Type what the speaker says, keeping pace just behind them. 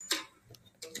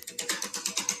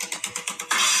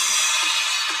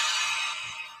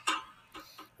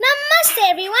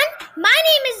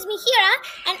Mihira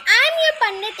and I'm your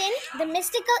Pandit in the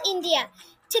mystical India.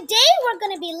 Today we're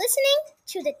going to be listening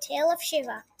to the tale of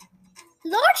Shiva.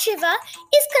 Lord Shiva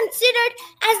is considered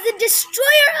as the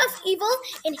destroyer of evil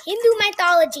in Hindu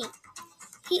mythology.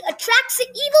 He attracts the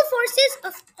evil forces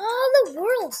of all the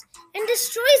worlds and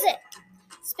destroys it.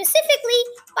 Specifically,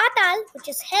 Patal, which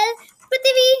is hell,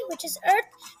 Prithvi, which is earth,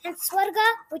 and Swarga,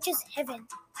 which is heaven.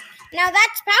 Now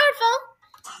that's powerful.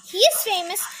 He is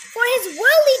famous for his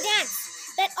worldly dance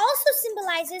that also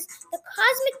symbolizes the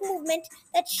cosmic movement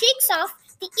that shakes off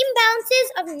the imbalances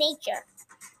of nature.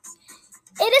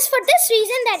 It is for this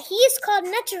reason that he is called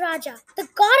Nataraja, the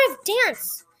god of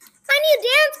dance. My new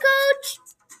dance coach!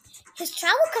 His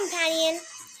travel companion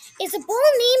is a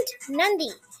bull named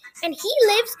Nandi, and he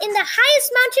lives in the highest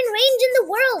mountain range in the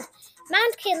world,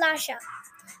 Mount Kailasha.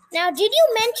 Now, did you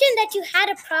mention that you had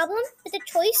a problem with the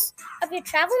choice of your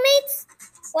travel mates?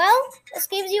 Well, this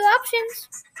gives you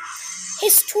options.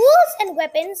 His tools and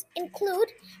weapons include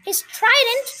his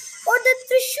trident or the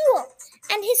trishul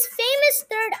and his famous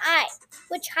third eye,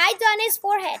 which hides on his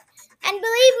forehead. And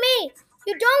believe me,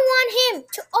 you don't want him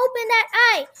to open that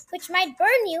eye, which might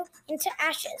burn you into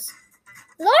ashes.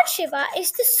 Lord Shiva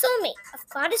is the soulmate of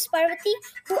goddess Parvati,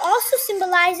 who also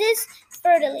symbolizes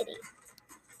fertility.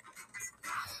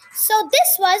 So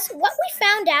this was what we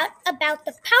found out about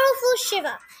the powerful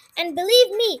Shiva. And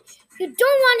believe me, you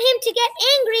don't want him to get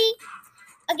angry.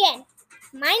 Again,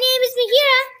 my name is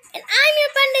Mihira and I'm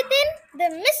your Pandit in the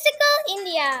mystical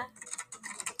India.